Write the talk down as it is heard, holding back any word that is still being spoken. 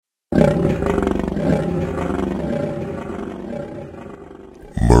Mermaid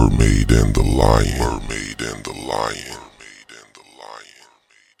and the Lion. Mermaid and the Lion. Mermaid and the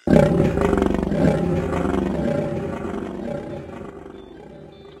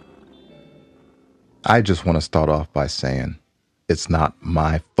I just want to start off by saying it's not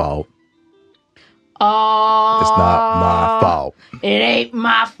my fault. Oh, It's not my fault. It ain't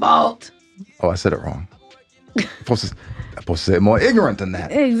my fault. Oh, I said it wrong. I'm supposed to say it more ignorant than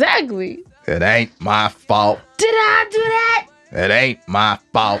that. Exactly. It ain't my fault. Did I do that? It ain't my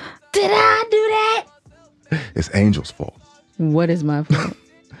fault. Did I do that? It's Angel's fault. What is my fault?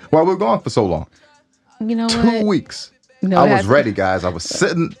 Why we're gone for so long? You know 2 what? weeks. No, I it was has- ready, guys. I was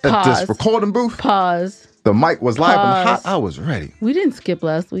sitting at this Pause. recording booth. Pause. The mic was live and hot. Pause. I was ready. We didn't skip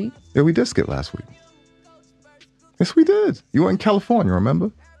last week. Yeah, we did skip last week. Yes, we did. You were in California,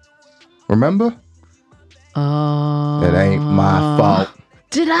 remember? Remember? Oh. It ain't my fault.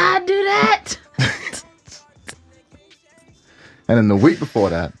 Did I do that? And then the week before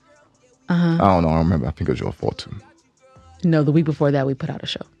that, I don't know. I don't remember. I think it was your fault too. No, the week before that we put out a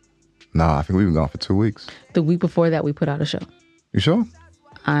show. No, I think we've been gone for 2 weeks. The week before that we put out a show. You sure?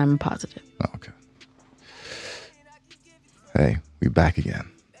 I'm positive. Oh, okay. Hey, we back again.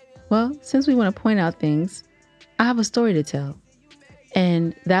 Well, since we want to point out things, I have a story to tell.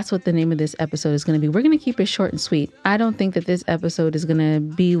 And that's what the name of this episode is going to be. We're going to keep it short and sweet. I don't think that this episode is going to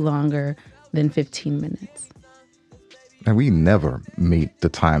be longer than 15 minutes. And we never meet the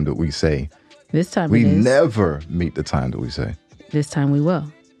time that we say. This time We it is. never meet the time that we say. This time we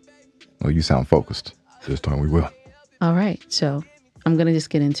will. Well, you sound focused. This time we will. All right. So I'm going to just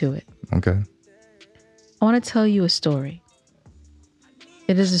get into it. Okay. I want to tell you a story.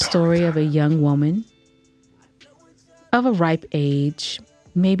 It is a story of a young woman of a ripe age,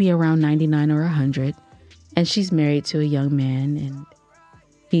 maybe around 99 or 100. And she's married to a young man, and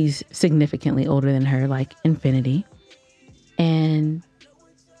he's significantly older than her, like infinity. And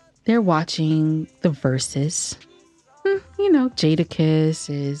they're watching the Versus. You know, Jadakiss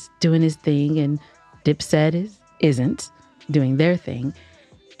is doing his thing, and Dipset isn't doing their thing.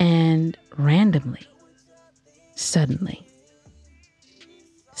 And randomly, suddenly,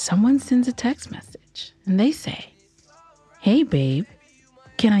 someone sends a text message, and they say, "Hey, babe,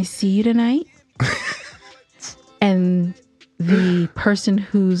 can I see you tonight?" And the person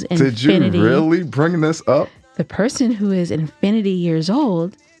who's Did you infinity, really bring this up? the person who is infinity years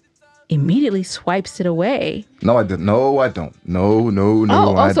old, immediately swipes it away. No, I didn't. No, I don't. No,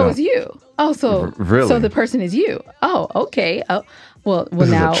 I so don't. it's you. Oh, so really? So the person is you. Oh, okay. Oh, well, This is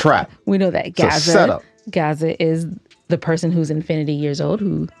a now trap. we know that It's a Gaza. setup. Gaza is the person who's infinity years old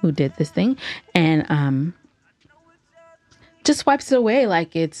who did this thing, and just swipes it away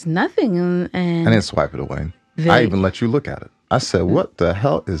like it's nothing. And I didn't swipe it away. I even let you look at it. I said, what the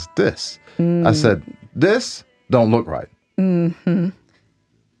hell is this? I said, this don't look right. Mm-hmm.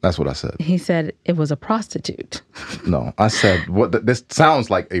 That's what I said. he said it was a prostitute. No, I said, this sounds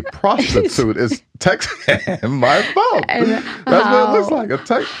like a prostitute is texting my phone. That's what it looks like. A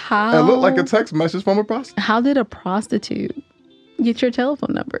text. It looked like a text message from a prostitute. How did a prostitute get your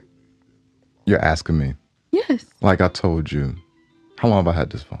telephone number? You're asking me. Yes. Like I told you, how long have I had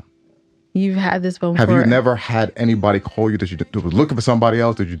this phone? You've had this phone Have for... you never had anybody call you that you was looking for somebody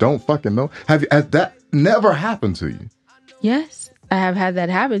else that you don't fucking know? Has that never happened to you? Yes, I have had that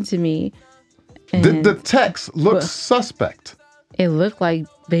happen to me. And The text looks suspect. it looked like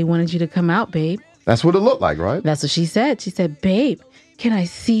they wanted you to come out, babe. That's what it looked like, right? That's what she said. She said, "Babe, can I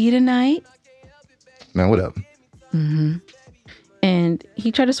see you tonight?" Man, whatever. And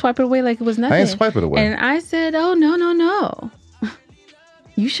he tried to swipe it away like it was nothing. I ain't swipe it away. And I said, "Oh, no.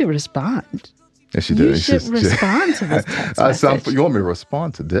 You should respond. Yes, she You did. should respond to this text message." You want me to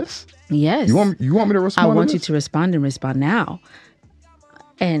respond to this? Yes. You want me to I respond? want to you this? to respond and respond now.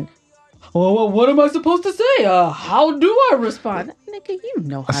 And, well, what am I supposed to say? How do I respond? Nigga, you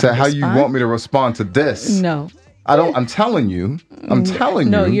know how I said, to how respond. you want me to respond to this? No. I don't. I'm telling you.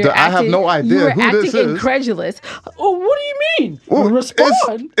 No, you're that I have no idea you're who acting this is. incredulous. Oh, what do you mean? Well,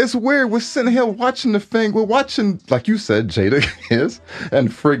 Respond. It's weird. We're sitting here watching the thing. We're watching, like you said, Jada is and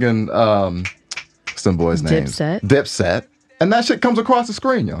friggin' what's them boys' names? Dipset. And that shit comes across the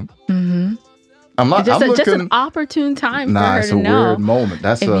screen, young. Mm-hmm. I'm not. Just, I'm just looking. an opportune time for her It's to a know weird moment.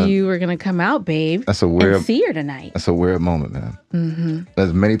 That's if you were gonna come out, babe. That's a weird. And see her tonight. That's a weird moment, man. Mm-hmm.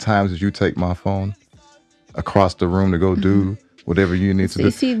 As many times as you take my phone across the room to go do whatever you need to do.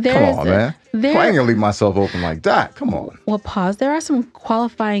 See, Come there's on, man. I ain't gonna leave myself open like that. Come on. Well, pause. There are some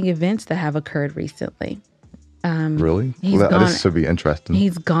qualifying events that have occurred recently. Really? he's Well, gone- this should be interesting.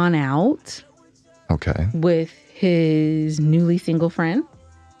 He's gone out Okay. with his newly single friend.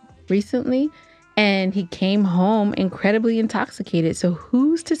 recently, and he came home incredibly intoxicated. So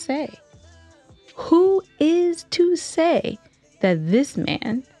who's to say? Who is to say that this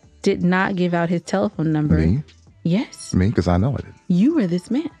man did not give out his telephone number? Me? Yes. Me, because I know I did. You were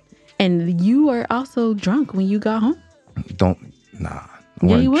this man. And you were also drunk when you got home. I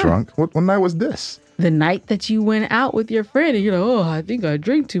wasn't drunk. What night was this? The night that you went out with your friend and you're like, oh, I think I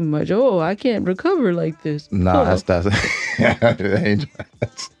drink too much. Oh, I can't recover like this. That's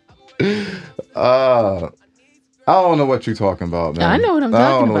I don't know what you're talking about, man. I know what I'm talking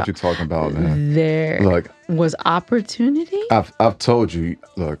about. I don't know what you're talking about, man. There was opportunity. I've told you.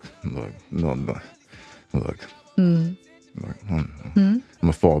 Look. I'm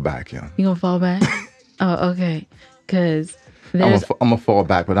gonna fall back, yeah. You gonna fall back? Oh, okay. Because I'm gonna fall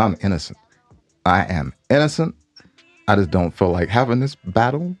back, but I'm innocent. I am innocent. I just don't feel like having this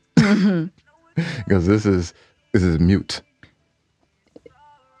battle because this is mute.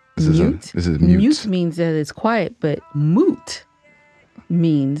 This is mute. Mute means that it's quiet, but moot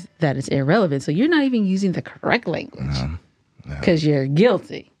means that it's irrelevant. So you're not even using the correct language because you're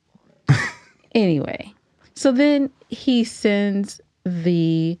guilty. Anyway, so then he sends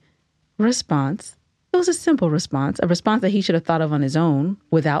the response. It was a simple response, a response that he should have thought of on his own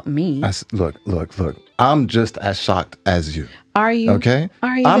without me. Look. I'm just as shocked as you. Are you? Okay?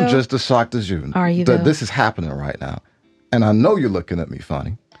 Are you? I'm just as shocked as you. Are you? That this is happening right now. And I know you're looking at me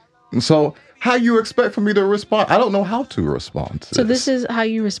funny. And so how you expect for me to respond? I don't know how to respond to this is how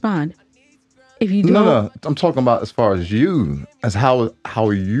you respond. If you don't. No. I'm talking about as far as you, as how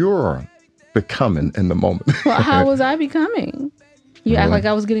you're becoming in the moment. Well, how was I becoming? You act like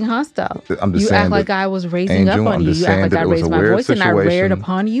I was getting hostile. I'm just you saying act like I was raising up on you. You act like I raised my voice and I reared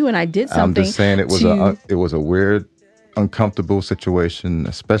upon you and I did something. I'm just saying it was a weird, uncomfortable situation,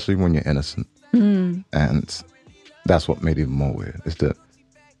 especially when you're innocent. And that's what made it even more weird. Is that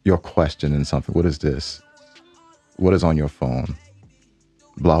you're questioning something. What is this? What is on your phone?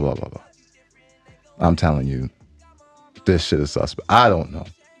 Blah, blah, blah, blah. I'm telling you, this shit is suspect. I don't know.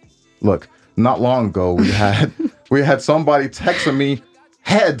 Look, not long ago, we had somebody texting me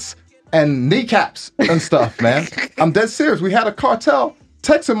heads and kneecaps and stuff, man. I'm dead serious. We had a cartel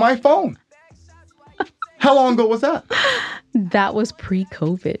texting my phone. How long ago was that? That was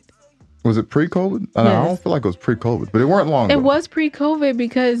pre-COVID. Was it pre-COVID? Yes. I don't feel like it was pre-COVID, but it weren't long ago. It was pre-COVID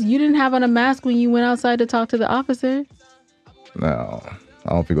because you didn't have on a mask when you went outside to talk to the officer. No, I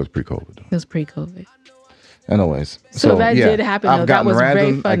don't think it was pre-COVID. It was pre-COVID. Anyways. So that did happen, though. That was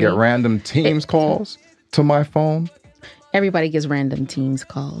very funny. I get random Teams calls to my phone. Everybody gets random Teams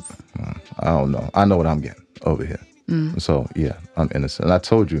calls. I don't know. I know what I'm getting over here. So, yeah, I'm innocent. And I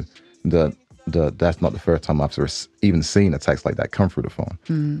told you that that's not the first time I've even seen a text like that come through the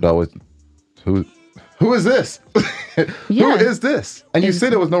phone. But I was, who is this? Yeah. Who is this? And you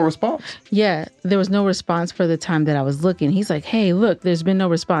said there was no response. Yeah, there was no response for the time that I was looking. He's like, hey, look, there's been no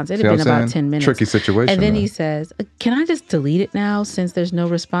response. It had been about 10 minutes. Tricky situation. And then he says, can I just delete it now since there's no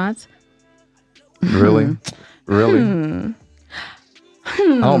response? Really? Really? I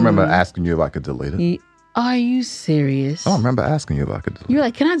don't remember asking you if I could delete it. Are you serious? I don't remember asking you if I could delete it. You're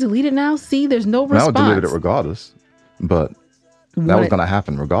like, can I delete it now? See, there's no response. I would delete it regardless. But that was going to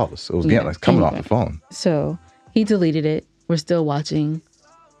happen regardless. It was coming off the phone. So he deleted it. We're still watching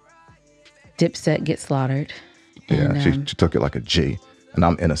Dipset get slaughtered. Yeah, she took it like a G. And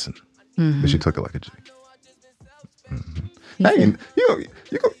I'm innocent. But she took it like a G. Hey, you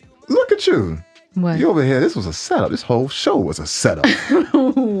look at you. What? You over here. This was a setup. This whole show was a setup.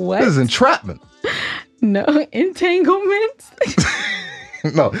 What? This is entrapment. No, entanglement.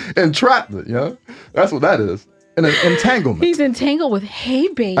 No, entrapment, That's what that is. An entanglement. He's entangled with, hey,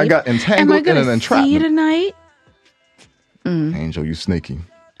 babe. I got entangled in an entrapment. See you tonight? Angel, you sneaky.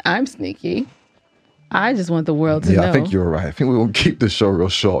 I'm sneaky. I just want the world to know. Yeah, I think you're right. I think we're going to keep this show real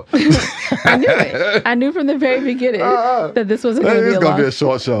short. I knew it. I knew from the very beginning that this wasn't going to be a long. It's going to be a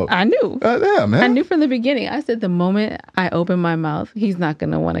short show. I knew. Yeah, man. I knew from the beginning. I said the moment I open my mouth, he's not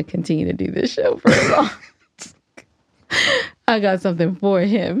going to want to continue to do this show for long. I got something for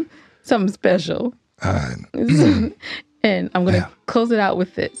him. Something special. And I'm going to close it out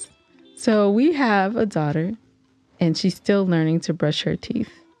with this. So we have a daughter, and she's still learning to brush her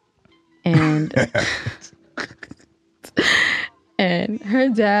teeth. And and her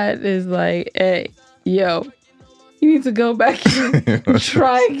dad is like, hey, yo, you need to go back and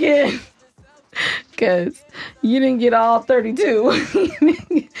try again. Because you didn't get all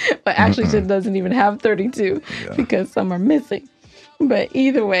 32. But actually, she doesn't even have 32 because some are missing. But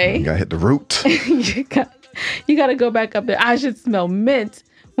either way. You got to hit the root. you got to go back up there. I should smell mint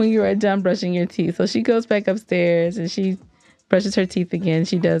when you are done brushing your teeth. So she goes back upstairs and she brushes her teeth again.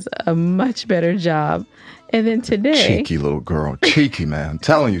 She does a much better job. And then today... Cheeky little girl. Cheeky, man. I'm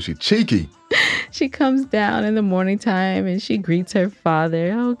telling you, she's cheeky. She comes down in the morning time and she greets her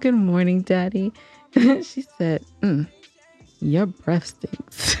father. Oh, good morning, Daddy. She said, your breath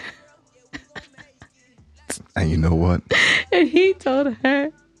stinks. And you know what? And he told her,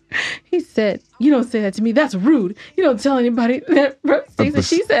 he said, you don't say that to me. That's rude. You don't tell anybody that breath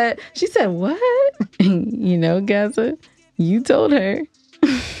stinks. And she said, what? You know, Gaza, you told her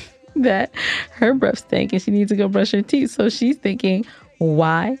that her breath stank and she needs to go brush her teeth. So she's thinking,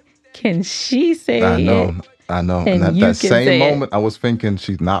 why can she say it? I know. And at that same moment, I was thinking,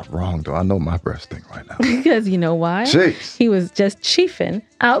 she's not wrong, though. I know my breath stink right now. Because you know why? Jeez. He was just chiefing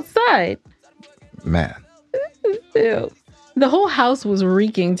outside. Man. Ew. The whole house was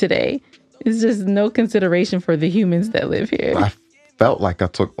reeking today. It's just no consideration for the humans that live here. I felt like I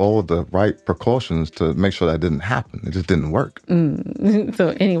took all the right precautions to make sure that didn't happen. It just didn't work.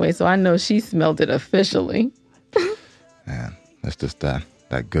 So anyway, I know she smelled it officially. Man, that's just that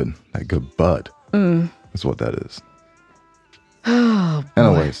good bud. That's what that is. Oh, boy.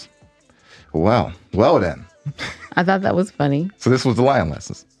 Anyways, well then. I thought that was funny. So this was the lion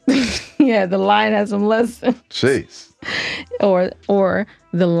lessons. Yeah, the lion has some lessons. Jeez. Or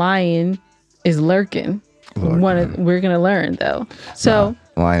the lion is lurking. We're gonna learn though. So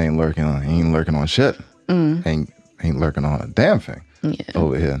lion ain't lurking on shit. Ain't lurking on a damn thing. Yeah.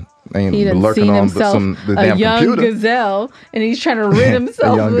 Over here. Ain't he done lurking seen on himself the damn a young computer. gazelle, and he's trying to rid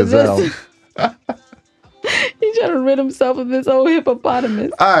himself young of gazelle. this. He's trying to rid himself of this old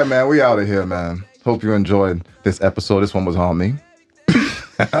hippopotamus. All right, man. We out of here, man. Hope you enjoyed this episode. This one was on me,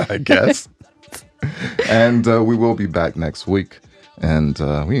 I guess. And we will be back next week. And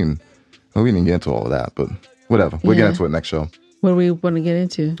we didn't get into all of that, but whatever. We'll get into it next show. What do we want to get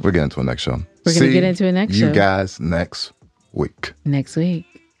into? We'll get into it next show. We're going to get into it next show. You guys next week. Next week.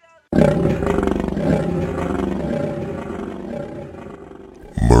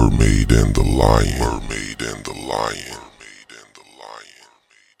 Mermaid and the Lion. Mermaid and the Lion.